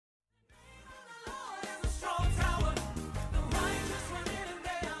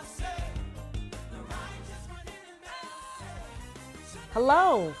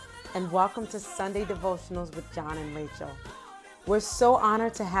Hello, and welcome to Sunday Devotionals with John and Rachel. We're so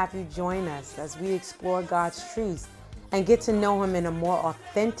honored to have you join us as we explore God's truths and get to know Him in a more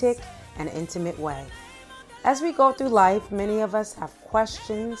authentic and intimate way. As we go through life, many of us have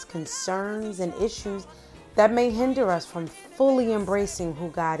questions, concerns, and issues that may hinder us from fully embracing who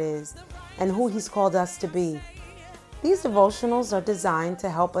God is and who He's called us to be. These devotionals are designed to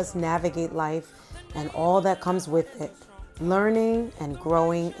help us navigate life and all that comes with it, learning and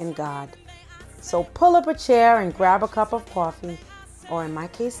growing in God. So pull up a chair and grab a cup of coffee, or in my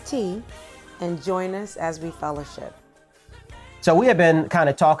case, tea, and join us as we fellowship. So we have been kind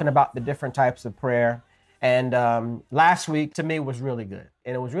of talking about the different types of prayer. And last week to me was really good.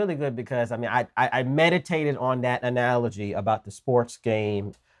 And it was really good because, I meditated on that analogy about the sports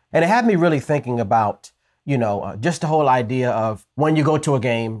game. And it had me really thinking about, just the whole idea of when you go to a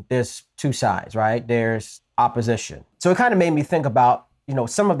game, there's two sides, right? There's opposition. So it kind of made me think about,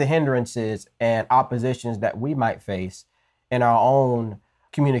 some of the hindrances and oppositions that we might face in our own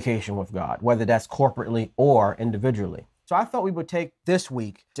communication with God, whether that's corporately or individually. So I thought we would take this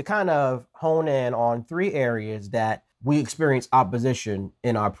week to kind of hone in on three areas that we experience opposition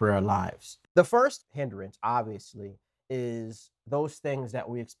in our prayer lives. The first hindrance, obviously, is those things that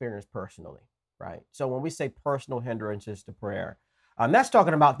we experience personally, right? So when we say personal hindrances to prayer, that's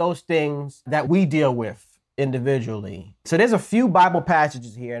talking about those things that we deal with individually. So there's a few Bible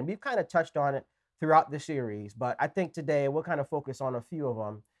passages here, and we've kind of touched on it throughout the series, but I think today we'll kind of focus on a few of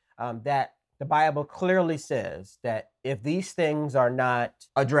them that the Bible clearly says that if these things are not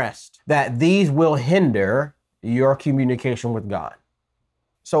addressed, that these will hinder your communication with God.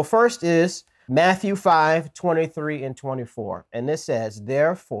 So first is Matthew 5:23 and 24. And this says,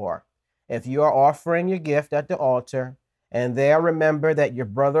 "Therefore, if you are offering your gift at the altar, and there remember that your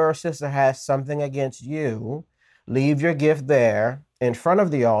brother or sister has something against you, leave your gift there in front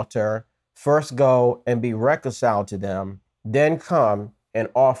of the altar. First go and be reconciled to them, then come and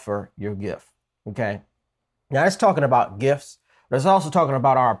offer your gift." Okay. Now it's talking about gifts, but it's also talking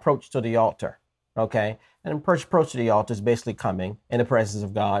about our approach to the altar. Okay. And approach to the altar is basically coming in the presence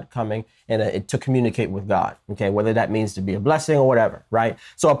of God, coming and to communicate with God. Okay. Whether that means to be a blessing or whatever. Right.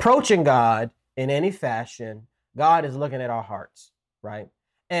 So approaching God in any fashion, God is looking at our hearts. Right.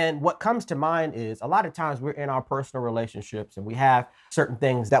 And what comes to mind is a lot of times we're in our personal relationships and we have certain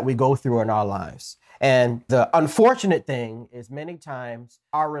things that we go through in our lives. And the unfortunate thing is many times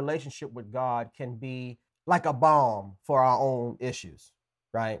our relationship with God can be like a balm for our own issues,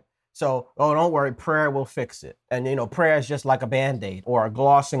 right? So, oh, don't worry, prayer will fix it. And, prayer is just like a Band-Aid or a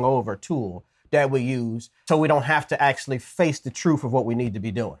glossing over tool that we use so we don't have to actually face the truth of what we need to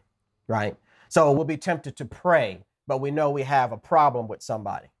be doing, right? So we'll be tempted to pray, but we know we have a problem with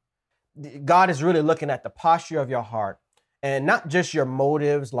somebody. God is really looking at the posture of your heart and not just your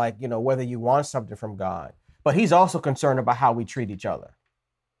motives, like, whether you want something from God, but He's also concerned about how we treat each other.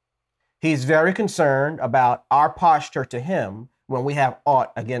 He's very concerned about our posture to Him when we have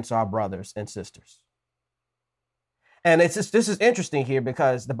aught against our brothers and sisters. And this is interesting here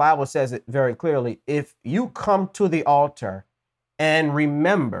because the Bible says it very clearly. If you come to the altar and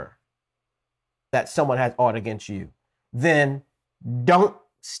remember that someone has aught against you, then don't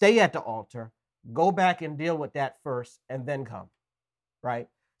stay at the altar. Go back and deal with that first and then come, right?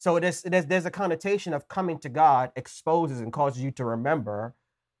 So there's a connotation of coming to God exposes and causes you to remember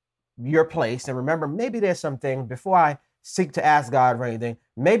your place and remember maybe there's some things before I seek to ask God for anything,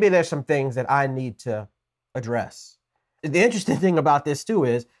 maybe there's some things that I need to address. The interesting thing about this too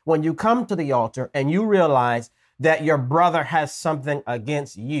is when you come to the altar and you realize that your brother has something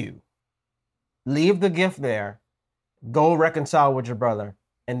against you, leave the gift there, go reconcile with your brother,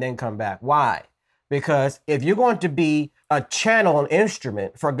 and then come back. Why? Because if you're going to be a channel, an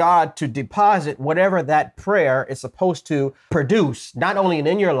instrument for God to deposit whatever that prayer is supposed to produce, not only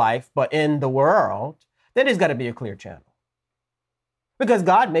in your life, but in the world, then there's got to be a clear channel. Because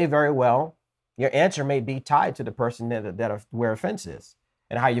God may very well, your answer may be tied to the person where offense is.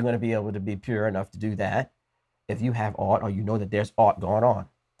 And how you're going to be able to be pure enough to do that if you have aught or you know that there's aught going on.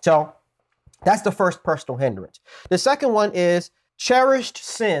 So that's the first personal hindrance. The second one is cherished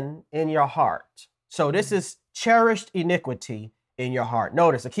sin in your heart. So this is cherished iniquity in your heart.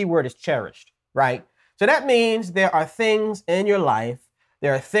 Notice the key word is cherished, right? So that means there are things in your life,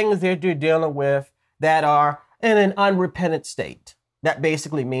 there are things that you're dealing with that are in an unrepentant state. That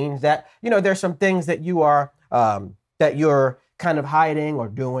basically means that, there's some things that you're kind of hiding or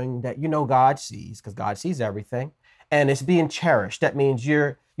doing that God sees, because God sees everything, and it's being cherished. That means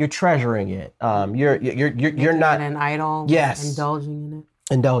you're treasuring it. You're not an idol. Yes. Indulging in it.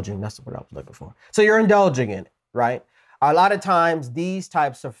 Indulging, that's what I was looking for. So you're indulging in it, right? A lot of times these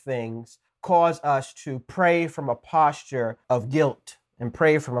types of things cause us to pray from a posture of guilt and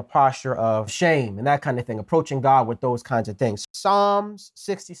pray from a posture of shame and that kind of thing, approaching God with those kinds of things. Psalms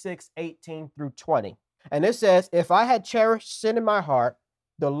 66:18-20. And it says, if I had cherished sin in my heart,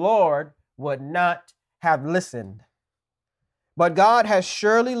 the Lord would not have listened. But God has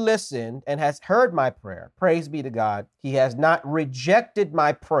surely listened and has heard my prayer. Praise be to God. He has not rejected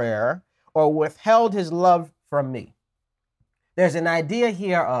my prayer or withheld his love from me. There's an idea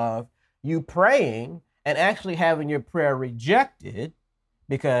here of you praying and actually having your prayer rejected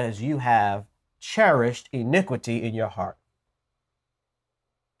because you have cherished iniquity in your heart.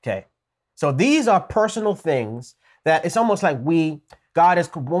 Okay. So these are personal things that it's almost like God is,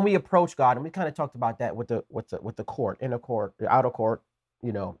 when we approach God, and we kind of talked about that with the court, inner court, the outer court,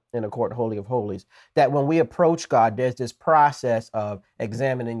 inner court, holy of holies, that when we approach God, there's this process of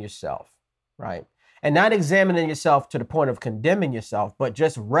examining yourself, right? And not examining yourself to the point of condemning yourself, but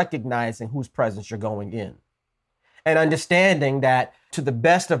just recognizing whose presence you're going in. And understanding that to the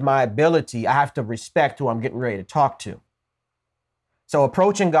best of my ability, I have to respect who I'm getting ready to talk to. So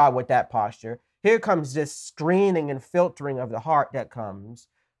approaching God with that posture, here comes this screening and filtering of the heart that comes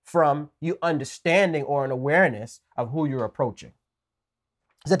from you understanding or an awareness of who you're approaching.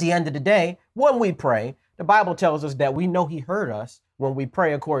 Because at the end of the day, when we pray, the Bible tells us that we know he heard us when we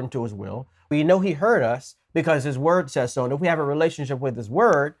pray according to his will. We know he heard us because his word says so. And if we have a relationship with his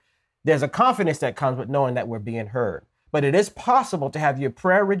word, there's a confidence that comes with knowing that we're being heard. But it is possible to have your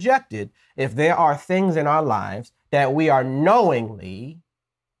prayer rejected if there are things in our lives that we are knowingly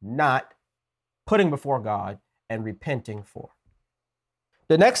not putting before God and repenting for.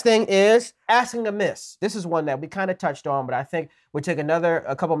 The next thing is asking amiss. This is one that we kind of touched on, but I think we'll take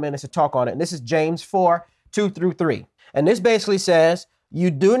a couple minutes to talk on it. And this is James 4:2-3. And this basically says,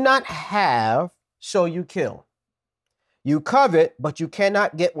 you do not have, so you kill. You covet, but you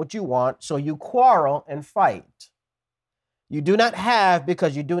cannot get what you want, so you quarrel and fight. You do not have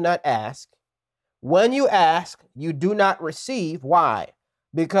because you do not ask. When you ask, you do not receive. Why?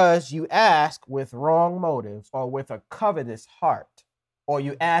 Because you ask with wrong motives or with a covetous heart, or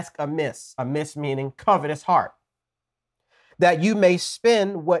you ask amiss meaning covetous heart, that you may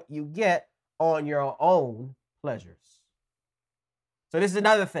spend what you get on your own pleasures. So this is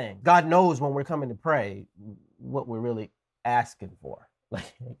another thing. God knows when we're coming to pray what we're really asking for.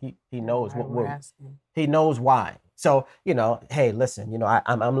 Like he knows what we're asking. He knows why. So, hey, listen,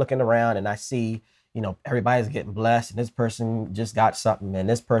 I'm looking around and I see, everybody's getting blessed and this person just got something and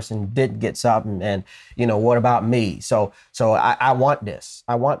this person didn't get something. And, what about me? So I want this.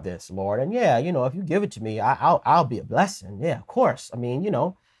 I want this, Lord. And yeah, if you give it to me, I'll be a blessing. Yeah, of course. I mean,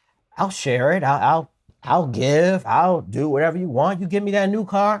 I'll share it. I'll give. I'll do whatever you want. You give me that new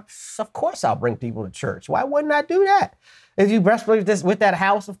car. Of course, I'll bring people to church. Why wouldn't I do that? If you bless me with that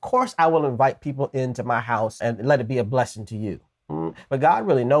house, of course, I will invite people into my house and let it be a blessing to you. But God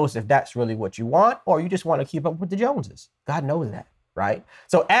really knows if that's really what you want or you just want to keep up with the Joneses. God knows that, right?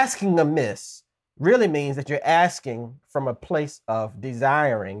 So asking amiss really means that you're asking from a place of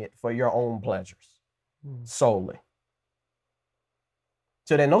desiring it for your own pleasures solely.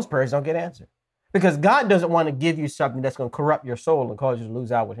 So then those prayers don't get answered. Because God doesn't want to give you something that's going to corrupt your soul and cause you to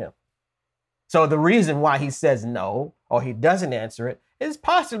lose out with him. So the reason why he says no, or he doesn't answer it, is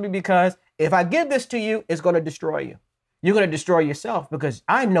possibly because if I give this to you, it's going to destroy you. You're going to destroy yourself because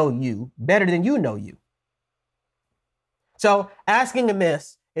I know you better than you know you. So asking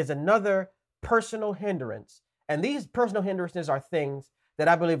amiss is another personal hindrance. And these personal hindrances are things that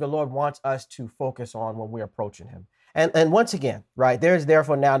I believe the Lord wants us to focus on when we're approaching him. And once again, right, there is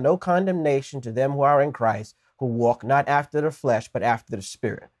therefore now no condemnation to them who are in Christ, who walk not after the flesh, but after the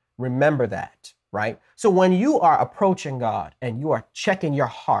Spirit. Remember that, right? So when you are approaching God and you are checking your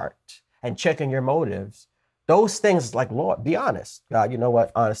heart and checking your motives, those things like, Lord, be honest. God, you know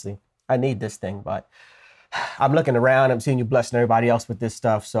what? Honestly, I need this thing, but I'm looking around, I'm seeing you blessing everybody else with this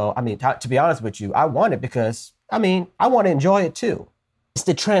stuff. So, to be honest with you, I want it because, I want to enjoy it too. It's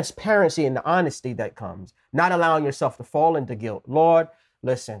the transparency and the honesty that comes, not allowing yourself to fall into guilt. Lord,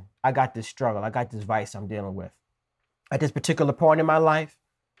 listen, I got this struggle. I got this vice I'm dealing with. At this particular point in my life,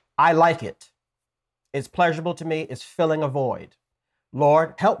 I like it. It's pleasurable to me. It's filling a void.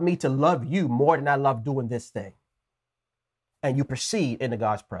 Lord, help me to love you more than I love doing this thing. And you proceed into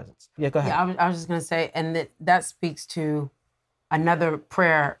God's presence. Yeah, go ahead. Yeah, I was just going to say, and that speaks to another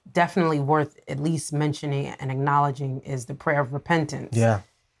prayer definitely worth at least mentioning and acknowledging is the prayer of repentance. Yeah.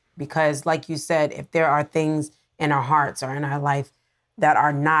 Because like you said, if there are things in our hearts or in our life that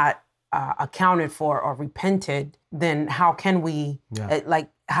are not accounted for or repented, then how can we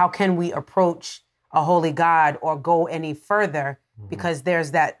how can we approach a holy God or go any further because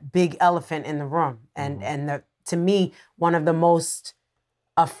there's that big elephant in the room. And to me, one of the most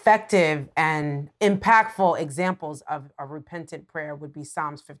effective and impactful examples of a repentant prayer would be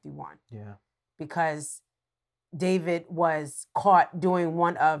Psalms 51. Yeah. Because David was caught doing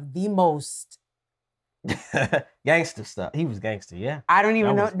one of the most gangster stuff. He was gangster, yeah. I don't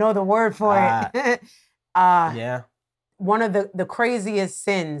even know the word for it. Yeah. One of the craziest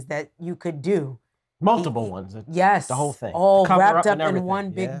sins that you could do. Multiple ones. Yes. The whole thing. All wrapped up in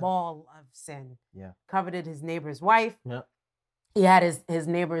one big ball of sin. Yeah. Coveted his neighbor's wife. Yeah. He had his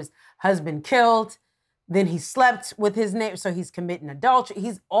neighbor's husband killed. Then he slept with his neighbor. So he's committing adultery.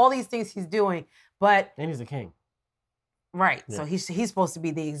 He's all these things he's doing. And he's a king. Right. Yeah. So he's supposed to be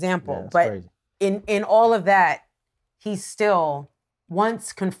the example. Yeah, but crazy. In all of that, he still,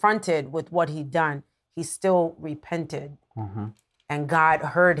 once confronted with what he'd done, he still repented. Mm-hmm. And God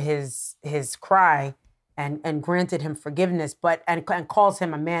heard his cry and granted him forgiveness, and calls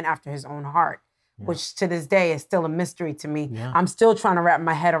him a man after his own heart, which to this day is still a mystery to me. Yeah. I'm still trying to wrap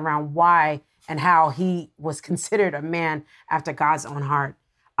my head around why and how he was considered a man after God's own heart.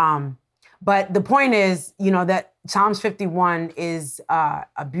 But the point is, that Psalms 51 is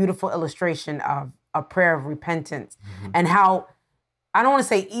a beautiful illustration of a prayer of repentance, and how, I don't want to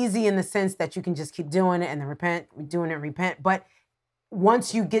say easy in the sense that you can just keep doing it and then repent, but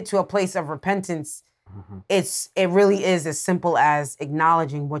once you get to a place of repentance, it really is as simple as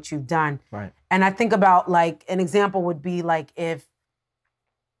acknowledging what you've done. Right. And I think about, like, an example would be like if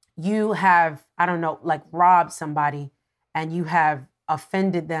you have, robbed somebody and you have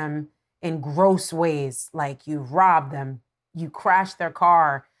offended them in gross ways, like you've robbed them, you crashed their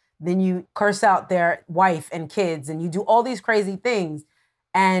car, then you curse out their wife and kids, and you do all these crazy things,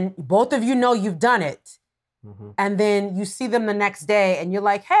 and both of you know you've done it. And then you see them the next day and you're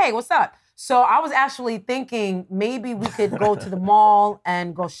like, hey, what's up? So I was actually thinking maybe we could go to the mall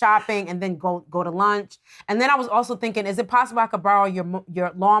and go shopping and then go to lunch. And then I was also thinking, is it possible I could borrow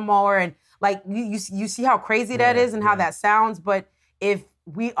your lawnmower? And like, you see how crazy that is and how that sounds. But if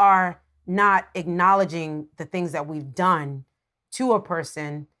we are not acknowledging the things that we've done to a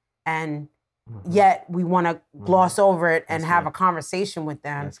person, and yet we want to gloss over it and have a conversation with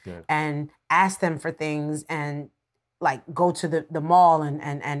them and ask them for things and like go to the mall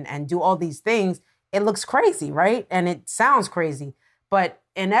and do all these things, it looks crazy, right? And it sounds crazy. But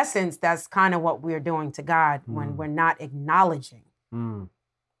in essence, that's kind of what we're doing to God when we're not acknowledging and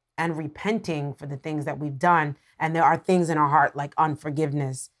repenting for the things that we've done. And there are things in our heart like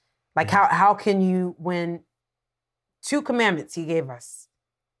unforgiveness. Like how can you, when 2 commandments he gave us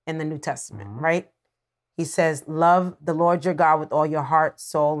in the New Testament, right? He says, love the Lord your God with all your heart,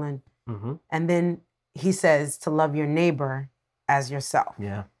 soul, and then he says to love your neighbor as yourself.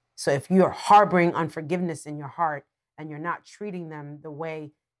 Yeah. So if you're harboring unforgiveness in your heart and you're not treating them the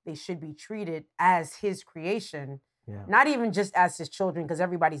way they should be treated as his creation, not even just as his children, because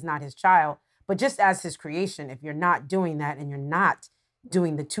everybody's not his child, but just as his creation, if you're not doing that and you're not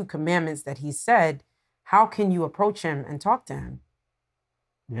doing the 2 commandments that he said, how can you approach him and talk to him?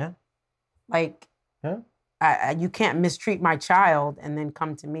 Yeah. Like, you can't mistreat my child and then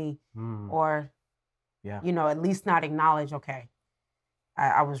come to me or, at least not acknowledge, okay,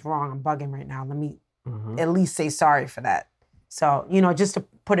 I was wrong. I'm bugging right now. Let me at least say sorry for that. So, just to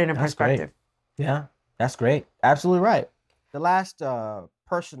put it in perspective. Great. Yeah, that's great. Absolutely right. The last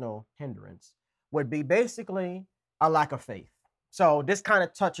personal hindrance would be basically a lack of faith. So this kind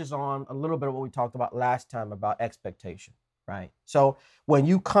of touches on a little bit of what we talked about last time about expectation. Right. So when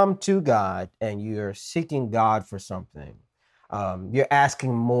you come to God and you're seeking God for something, you're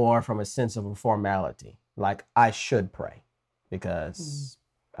asking more from a sense of a formality, like I should pray because,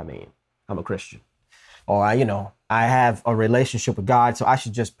 I'm a Christian, or I have a relationship with God, so I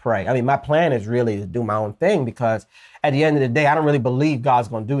should just pray. My plan is really to do my own thing because at the end of the day, I don't really believe God's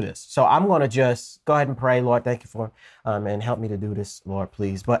going to do this. So I'm going to just go ahead and pray, Lord, thank you for, and help me to do this, Lord,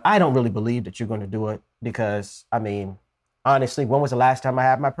 please. But I don't really believe that you're going to do it because, honestly, when was the last time I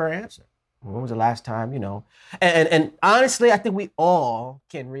had my prayer answered? When was the last time, And honestly, I think we all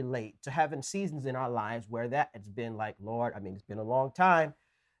can relate to having seasons in our lives where that it's been like, Lord, it's been a long time.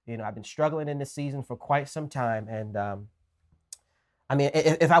 I've been struggling in this season for quite some time. And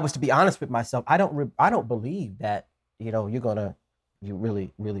if I was to be honest with myself, I don't believe that, you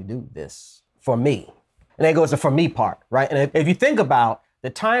really, really do this for me. And then goes the for me part, right? And if you think about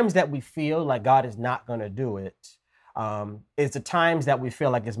the times that we feel like God is not going to do it, it's the times that we feel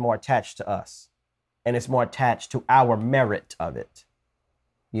like it's more attached to us and it's more attached to our merit of it,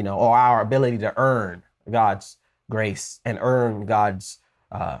 or our ability to earn God's grace and earn God's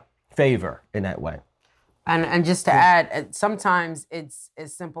favor in that way. And just to add, sometimes it's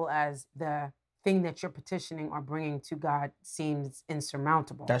as simple as the thing that you're petitioning or bringing to God seems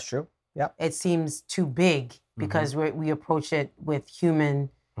insurmountable. That's true. Yep. It seems too big because we approach it with human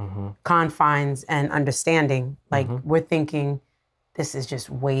confines and understanding. Like we're thinking, this is just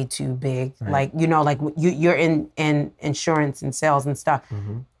way too big. Right. Like, like you're in insurance and sales and stuff.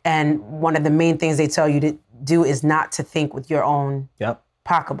 And one of the main things they tell you to do is not to think with your own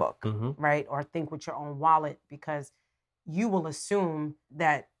pocketbook, right? Or think with your own wallet, because you will assume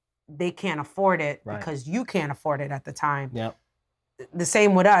that they can't afford it because you can't afford it at the time. Yep. The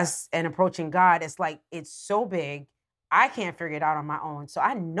same with us and approaching God. It's like, it's so big, I can't figure it out on my own. So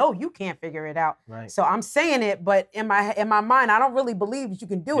I know you can't figure it out. Right. So I'm saying it, but in my mind, I don't really believe that you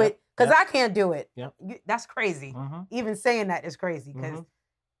can do it because I can't do it. Yep. That's crazy. Even saying that is crazy because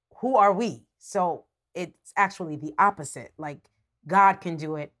who are we? So it's actually the opposite. Like, God can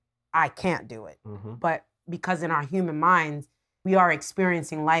do it, I can't do it. But because in our human minds, we are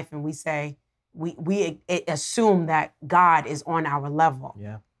experiencing life and we say, we assume that God is on our level.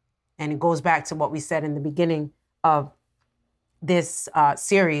 Yeah. And it goes back to what we said in the beginning of this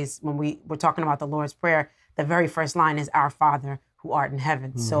series when we were talking about the Lord's Prayer. The very first line is, "Our Father who art in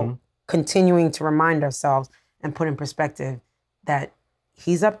heaven." So continuing to remind ourselves and put in perspective that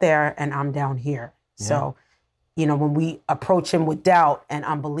he's up there and I'm down here. Yeah. So, when we approach him with doubt and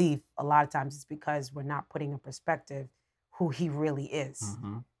unbelief, a lot of times it's because we're not putting in perspective who he really is.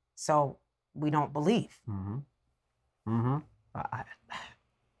 So we don't believe. I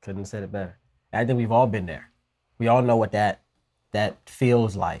couldn't have said it better. I think we've all been there. We all know what that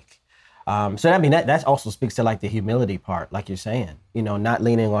feels like. So that also speaks to like the humility part, like you're saying, not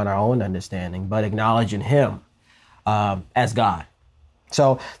leaning on our own understanding, but acknowledging him as God.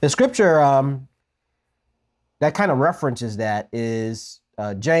 So the scripture that kind of references that is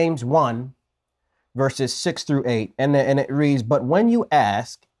James 1, verses 6 through 8. And it reads, "But when you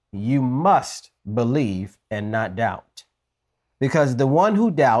ask, you must believe and not doubt. Because the one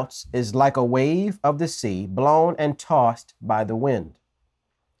who doubts is like a wave of the sea, blown and tossed by the wind.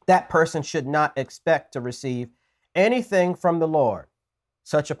 That person should not expect to receive anything from the Lord.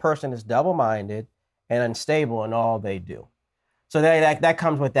 Such a person is double-minded and unstable in all they do." So that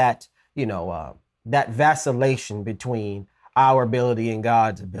comes with that, that vacillation between our ability and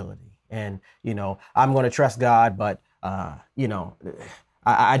God's ability. And, I'm going to trust God, but,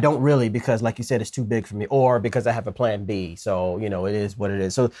 I don't really, because like you said, it's too big for me, or because I have a plan B. So, it is what it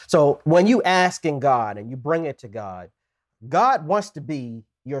is. So when you ask in God and you bring it to God, God wants to be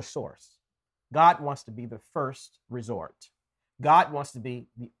your source. God wants to be the first resort. God wants to be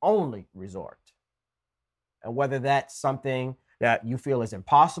the only resort. And whether that's something that you feel is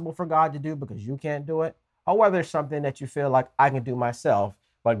impossible for God to do because you can't do it, or whether it's something that you feel like I can do myself,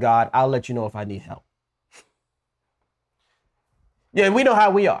 but God, I'll let you know if I need help. Yeah, we know how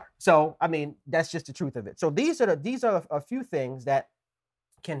we are. So, that's just the truth of it. So these are a few things that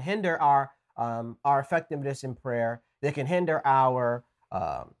can hinder our effectiveness in prayer. They can hinder our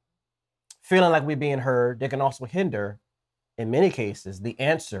feeling like we're being heard. They can also hinder, in many cases, the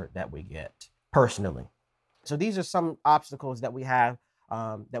answer that we get personally. So these are some obstacles that we have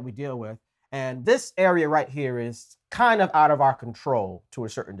that we deal with. And this area right here is kind of out of our control to a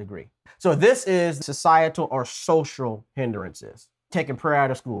certain degree. So this is societal or social hindrances. Taking prayer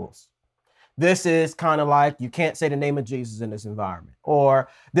out of schools. This is kind of like you can't say the name of Jesus in this environment. Or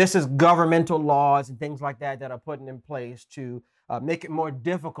this is governmental laws and things like that are put in place to make it more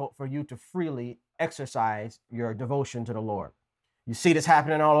difficult for you to freely exercise your devotion to the Lord. You see this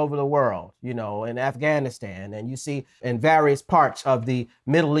happening all over the world, in Afghanistan, and you see in various parts of the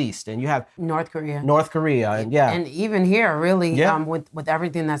Middle East, and you have North Korea, and and even here, really, with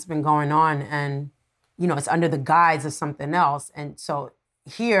everything that's been going on, and it's under the guise of something else, and so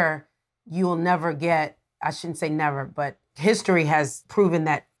here you will never get. I shouldn't say never, but history has proven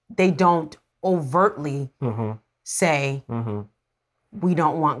that they don't overtly say we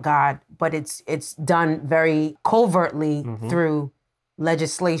don't want God, but it's done very covertly through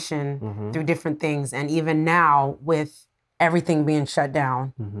legislation, through different things. And even now with everything being shut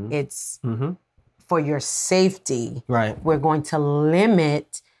down, it's for your safety. Right. We're going to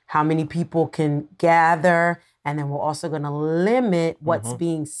limit how many people can gather. And then we're also going to limit what's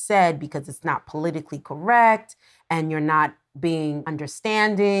being said because it's not politically correct and you're not being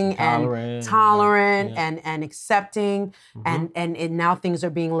understanding and tolerant and accepting. And now things are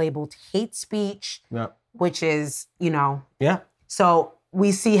being labeled hate speech, which is, So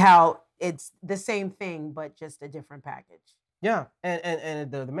we see how it's the same thing, but just a different package. Yeah. And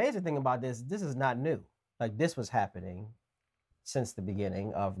the amazing thing about this is not new. Like this was happening since the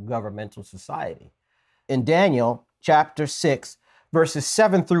beginning of governmental society. In Daniel chapter 6, verses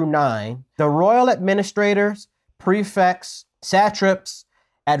 7 through 9, the royal administrators, prefects, satraps,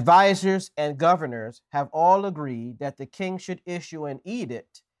 advisors, and governors have all agreed that the king should issue an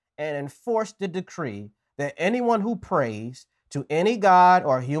edict and enforce the decree that anyone who prays to any god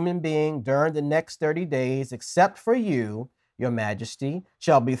or human being during the next 30 days, except for you, your majesty,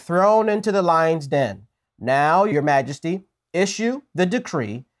 shall be thrown into the lion's den. Now, your majesty, issue the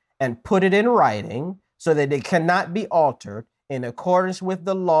decree and put it in writing so that it cannot be altered in accordance with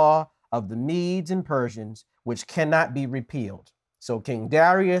the law of the Medes and Persians, which cannot be repealed. So King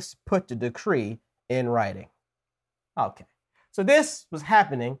Darius put the decree in writing. Okay, so this was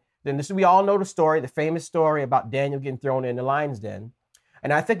happening. Then we all know the story, the famous story about Daniel getting thrown in the lion's den.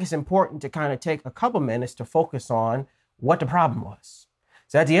 And I think it's important to kind of take a couple minutes to focus on what the problem was.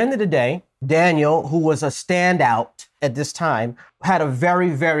 So at the end of the day, Daniel, who was a standout at this time, had a very,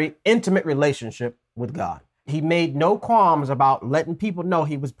 very intimate relationship with God. He made no qualms about letting people know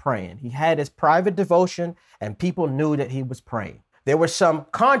he was praying. He had his private devotion and people knew that he was praying. There was some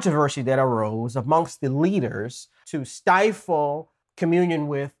controversy that arose amongst the leaders to stifle communion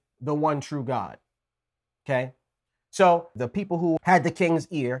with the one true God. Okay? So the people who had the king's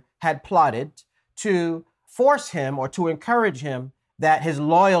ear had plotted to force him or to encourage him that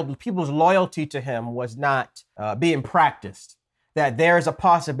people's loyalty to him was not being practiced, that there's a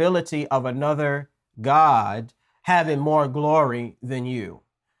possibility of another God having more glory than you.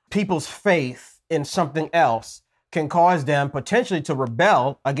 People's faith in something else can cause them potentially to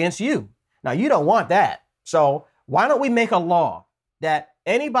rebel against you. Now, you don't want that. So why don't we make a law that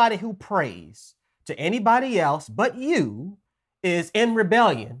anybody who prays to anybody else but you is in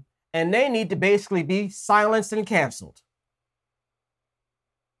rebellion and they need to basically be silenced and canceled?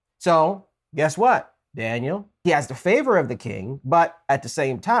 So guess what? Daniel, he has the favor of the king, but at the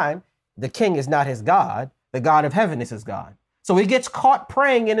same time, the king is not his God. The God of heaven is his God. So he gets caught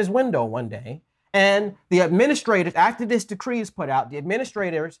praying in his window one day. And the administrators, after this decree is put out, the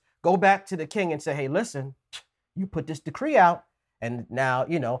administrators go back to the king and say, hey, listen, you put this decree out. And now,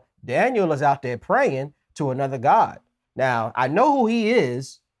 Daniel is out there praying to another God. Now, I know who he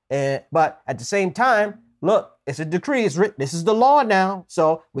is, but at the same time, look, it's a decree. It's written. This is the law now.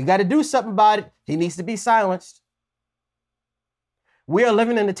 So we got to do something about it. He needs to be silenced. We are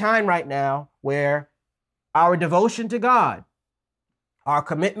living in a time right now where our devotion to God, our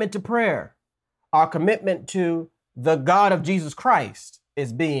commitment to prayer, our commitment to the God of Jesus Christ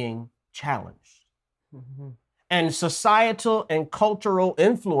is being challenged. Mm-hmm. And societal and cultural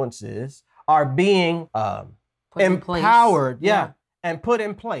influences are being empowered, and put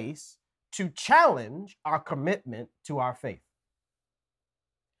in place to challenge our commitment to our faith.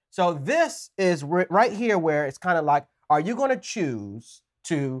 So this is right here where it's kind of like, are you going to choose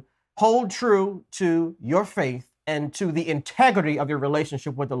to hold true to your faith and to the integrity of your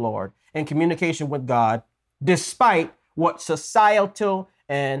relationship with the Lord and communication with God, despite what societal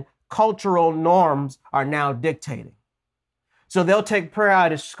and cultural norms are now dictating? So they'll take prayer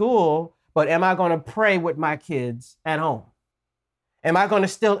out of school, but am I going to pray with my kids at home? Am I going to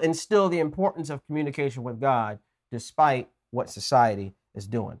still instill the importance of communication with God despite what society is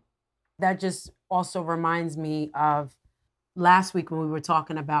doing? That just also reminds me of last week when we were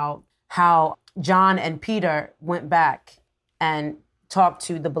talking about how John and Peter went back and talked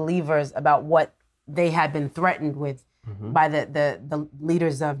to the believers about what they had been threatened with by the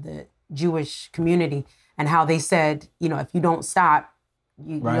leaders of the Jewish community, and how they said, if you don't stop,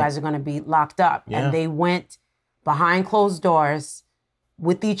 you guys are going to be locked up. Yeah. And they went behind closed doors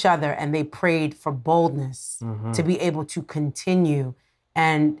with each other and they prayed for boldness to be able to continue.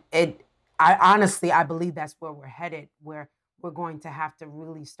 And I believe that's where we're headed, where we're going to have to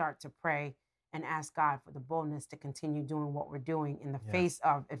really start to pray and ask God for the boldness to continue doing what we're doing in the face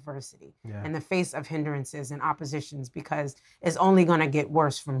of adversity, in the face of hindrances and oppositions, because it's only going to get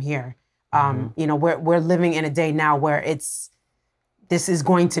worse from here. We're living in a day now where this is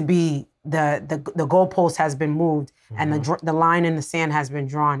going to be the goalpost has been moved and the line in the sand has been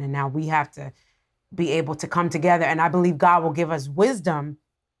drawn, and now we have to be able to come together. And I believe God will give us wisdom,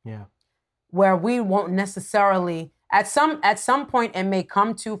 where we won't necessarily. At some point, it may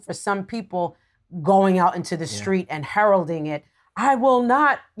come to, for some people, going out into the street and heralding it. I will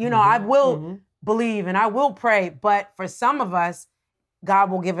not, I will believe and I will pray. But for some of us,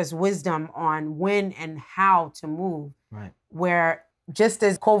 God will give us wisdom on when and how to move. Right. Where just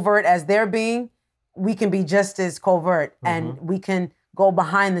as covert as they're being, we can be just as covert and we can go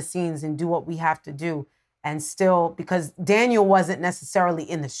behind the scenes and do what we have to do. And still, because Daniel wasn't necessarily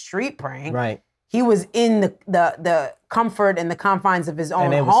in the street praying. Right. he was in the comfort and the confines of his own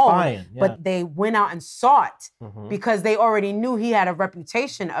they was home, spying, yeah. but they went out and sought because they already knew he had a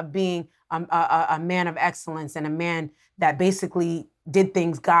reputation of being a man of excellence and a man that basically did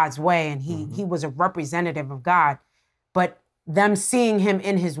things God's way, and he was a representative of God. But them seeing him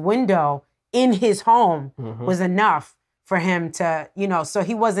in his window, in his home, was enough for him to, so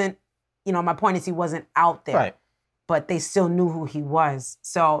he wasn't, my point is he wasn't out there. Right. But they still knew who he was.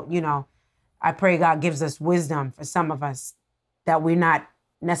 So, I pray God gives us wisdom for some of us that we're not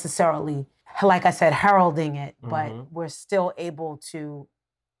necessarily, like I said, heralding it, but we're still able to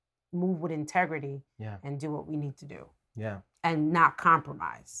move with integrity and do what we need to do. Yeah. And not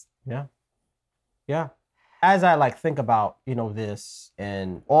compromise. Yeah. Yeah. As I think about, this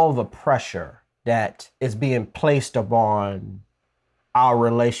and all the pressure that is being placed upon our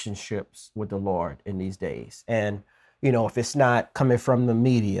relationships with the Lord in these days. And, if it's not coming from the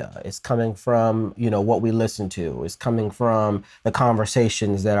media, it's coming from, what we listen to, it's coming from the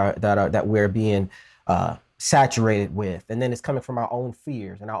conversations that we're being saturated with. And then it's coming from our own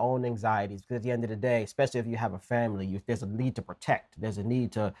fears and our own anxieties. Because at the end of the day, especially if you have a family, there's a need to protect. There's a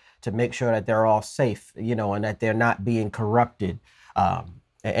need to make sure that they're all safe, and that they're not being corrupted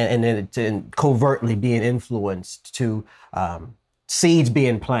and then covertly being influenced to seeds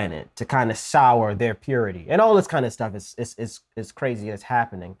being planted to kind of sour their purity and all this kind of stuff is crazy that's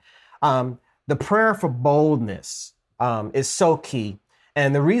happening. The prayer for boldness is so key.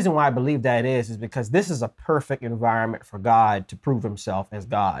 And the reason why I believe that is because this is a perfect environment for God to prove himself as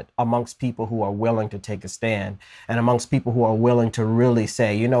God amongst people who are willing to take a stand and amongst people who are willing to really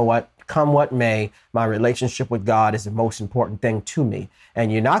say, you know what, come what may, my relationship with God is the most important thing to me.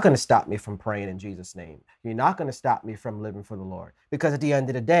 And you're not going to stop me from praying in Jesus' name. You're not going to stop me from living for the Lord. Because at the end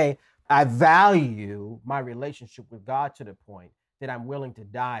of the day, I value my relationship with God to the point that I'm willing to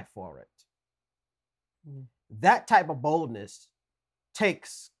die for it. That type of boldness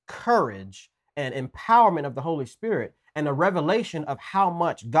takes courage and empowerment of the Holy Spirit and a revelation of how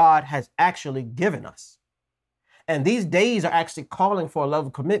much God has actually given us. And these days are actually calling for a level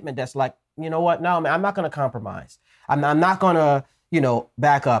of commitment that's like, you know what? No, man, I'm not going to compromise. I'm not going to,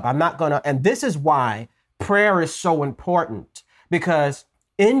 back up. I'm not going to. And this is why prayer is so important, because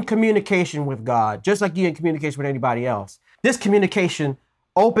in communication with God, just like you're in communication with anybody else, this communication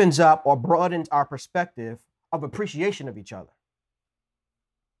opens up or broadens our perspective of appreciation of each other.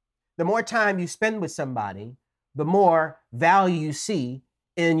 The more time you spend with somebody, the more value you see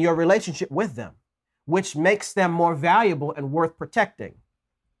in your relationship with them, which makes them more valuable and worth protecting,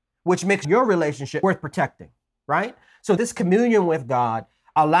 which makes your relationship worth protecting, right? So this communion with God,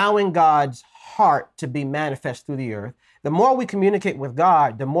 allowing God's heart to be manifest through the earth, the more we communicate with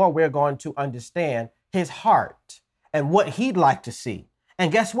God, the more we're going to understand his heart and what he'd like to see.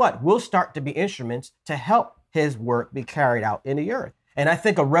 And guess what? We'll start to be instruments to help his work be carried out in the earth. And I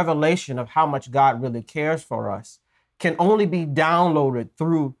think a revelation of how much God really cares for us can only be downloaded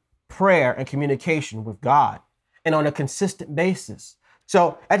through prayer and communication with God and on a consistent basis.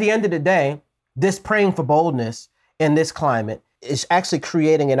 So at the end of the day, this praying for boldness in this climate is actually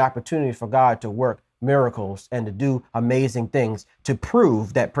creating an opportunity for God to work miracles and to do amazing things to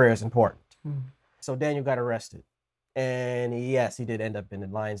prove that prayer is important. So Daniel got arrested. And yes, he did end up in the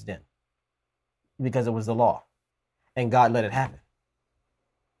lion's den because it was the law and God let it happen.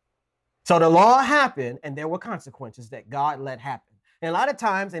 So the law happened and there were consequences that God let happen. And a lot of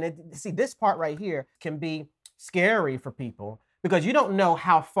times, see, this part right here can be scary for people because you don't know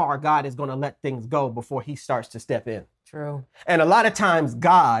how far God is going to let things go before he starts to step in. True. And a lot of times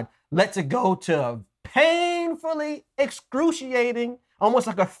God lets it go to painfully excruciating, almost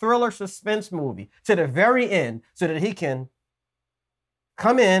like a thriller suspense movie to the very end so that he can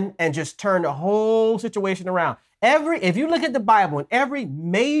come in and just turn the whole situation around. If you look at the Bible, and every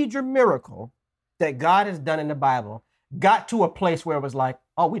major miracle that God has done in the Bible got to a place where it was like,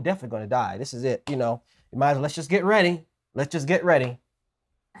 oh, we're definitely going to die. This is it. You might as well, let's just get ready. Let's just get ready.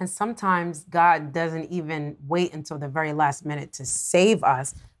 And sometimes God doesn't even wait until the very last minute to save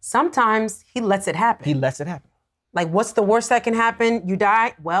us. Sometimes he lets it happen. He lets it happen. Like, what's the worst that can happen? You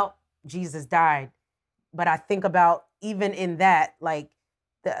die? Well, Jesus died. But I think about even in that, like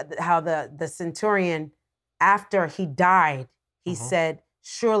how the centurion, after he died, he said,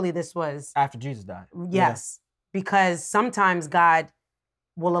 surely this was... After Jesus died. Yes. Yeah. Because sometimes God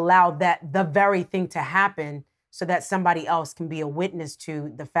will allow the very thing to happen so that somebody else can be a witness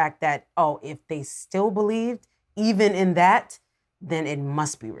to the fact that, oh, if they still believed, even in that, then it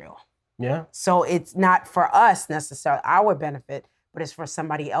must be real. Yeah. So it's not for us necessarily our benefit, but it's for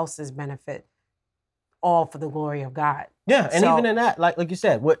somebody else's benefit, all for the glory of God. Yeah, and even in that, like you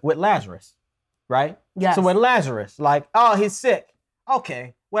said, with Lazarus, right? Yes. So when Lazarus, like, oh, he's sick.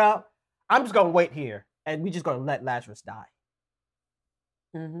 Okay, well, I'm just going to wait here and we're just going to let Lazarus die.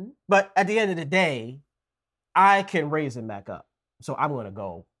 Mm-hmm. But at the end of the day, I can raise him back up. So I'm going to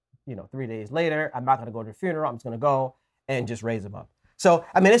go, 3 days later. I'm not going to go to the funeral. I'm just going to go and just raise him up. So,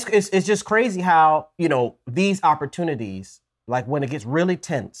 I mean, it's just crazy how, these opportunities, like when it gets really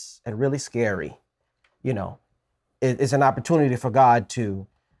tense and really scary, it's an opportunity for God to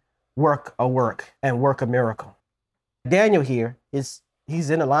work a miracle. Daniel here he's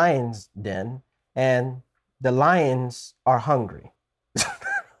in a lion's den and the lions are hungry.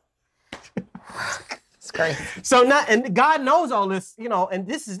 It's crazy. And God knows all this, and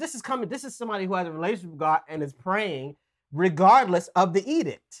this is coming. This is somebody who has a relationship with God and is praying regardless of the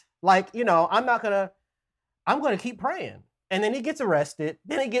edict. Like, I'm going to keep praying. And then he gets arrested.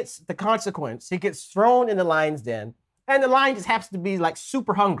 Then he gets the consequence. He gets thrown in the lion's den. And the lion just happens to be like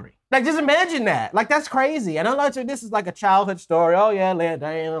super hungry. Like, just imagine that. Like, that's crazy. And I'm not sure this is like a childhood story. Oh, yeah,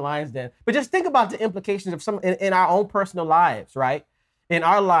 Daniel in the lion's den. But just think about the implications of some in our own personal lives, right? In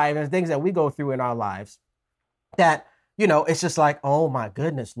our lives and things that we go through in our lives that, it's just like, oh, my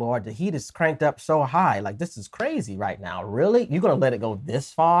goodness, Lord, the heat is cranked up so high. Like, this is crazy right now. Really? You're going to let it go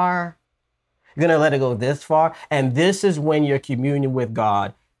this far? You're going to let it go this far? And this is when your communion with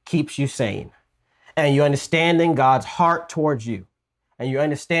God keeps you sane. And you're understanding God's heart towards you. And you're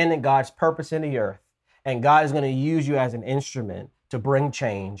understanding God's purpose in the earth. And God is going to use you as an instrument to bring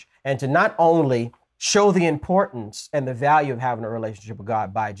change and to not only show the importance and the value of having a relationship with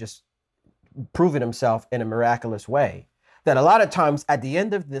God by just proving himself in a miraculous way, that a lot of times at the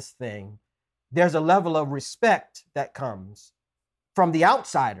end of this thing, there's a level of respect that comes from the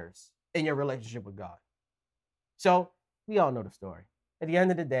outsiders in your relationship with God. So we all know the story. At the end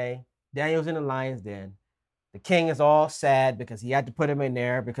of the day, Daniel's in the lion's den. The king is all sad because he had to put him in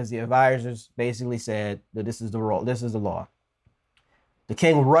there because the advisors basically said that this is the rule, this is the law. The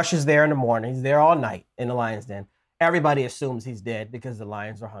king rushes there in the morning. He's there all night in the lion's den. Everybody assumes he's dead because the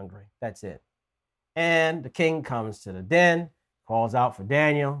lions are hungry. That's it. And the king comes to the den, calls out for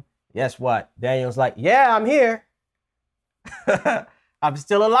Daniel. Guess what? Daniel's like, yeah, I'm here. I'm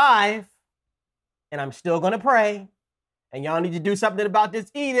still alive. And I'm still going to pray. And y'all need to do something about this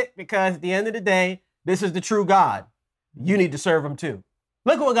edict because at the end of the day, this is the true God. You need to serve him too.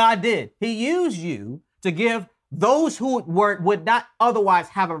 Look what God did. He used you to give those who would not otherwise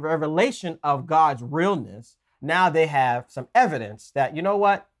have a revelation of God's realness. Now they have some evidence that, you know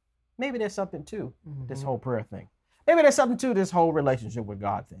what? Maybe there's something to this whole prayer thing. Maybe there's something to this whole relationship with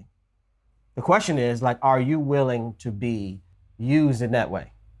God thing. The question is, like, are you willing to be used in that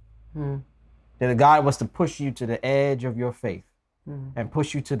way? That God was to push you to the edge of your faith and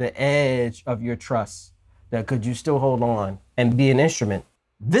push you to the edge of your trust. That could you still hold on and be an instrument?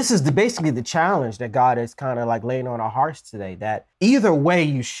 This is basically the challenge that God is kind of like laying on our hearts today, that either way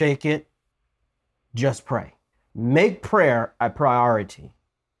you shake it, just pray. Make prayer a priority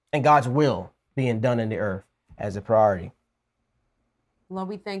and God's will being done in the earth as a priority. Lord,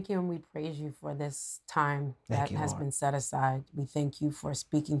 we thank you and we praise you for this time that has been set aside. We thank you for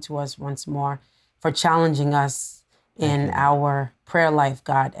speaking to us once more, for challenging us in our prayer life,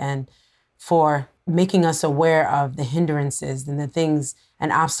 God, and for making us aware of the hindrances and the things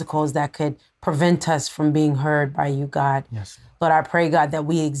and obstacles that could prevent us from being heard by you, God. Yes. Lord, I pray, God, that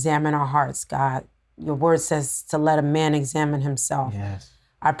we examine our hearts, God. Your word says to let a man examine himself. Yes.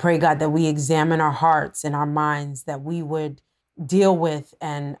 I pray, God, that we examine our hearts and our minds, that we would deal with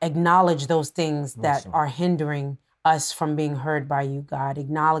and acknowledge those things that are hindering us from being heard by you, God.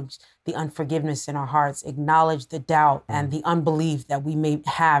 Acknowledge the unforgiveness in our hearts. Acknowledge the doubt and the unbelief that we may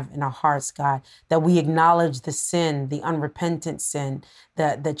have in our hearts, God. That we acknowledge the sin, the unrepentant sin,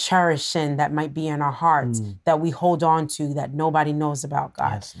 the cherished sin that might be in our hearts that we hold on to that nobody knows about,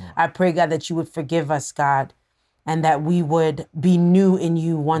 God. Yes, I pray, God, that you would forgive us, God, and that we would be new in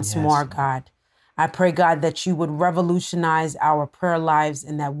you once more, God. I pray, God, that you would revolutionize our prayer lives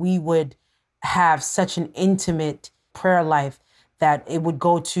and that we would have such an intimate prayer life that it would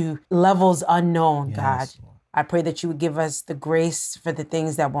go to levels unknown, God. I pray that you would give us the grace for the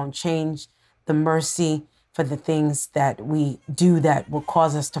things that won't change, the mercy for the things that we do that will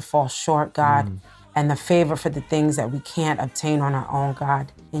cause us to fall short, God, and the favor for the things that we can't obtain on our own,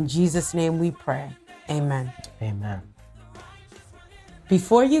 God. In Jesus' name we pray. Amen. Amen.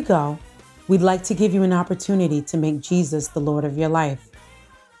 Before you go, we'd like to give you an opportunity to make Jesus the Lord of your life.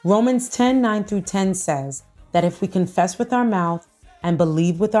 Romans 10:9-10 says that if we confess with our mouth and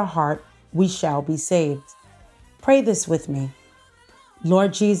believe with our heart, we shall be saved. Pray this with me.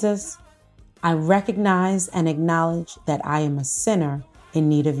 Lord Jesus, I recognize and acknowledge that I am a sinner in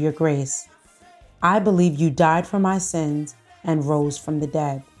need of your grace. I believe you died for my sins and rose from the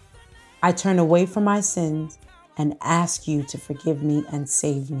dead. I turn away from my sins and ask you to forgive me and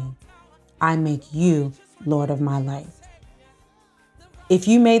save me. I make you Lord of my life. If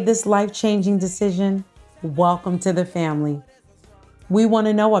you made this life-changing decision, welcome to the family. We want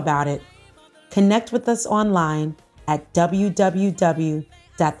to know about it. Connect with us online at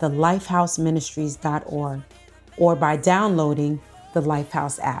www.thelifehouseministries.org or by downloading the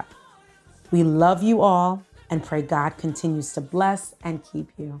Lifehouse app. We love you all and pray God continues to bless and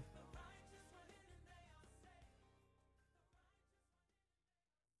keep you.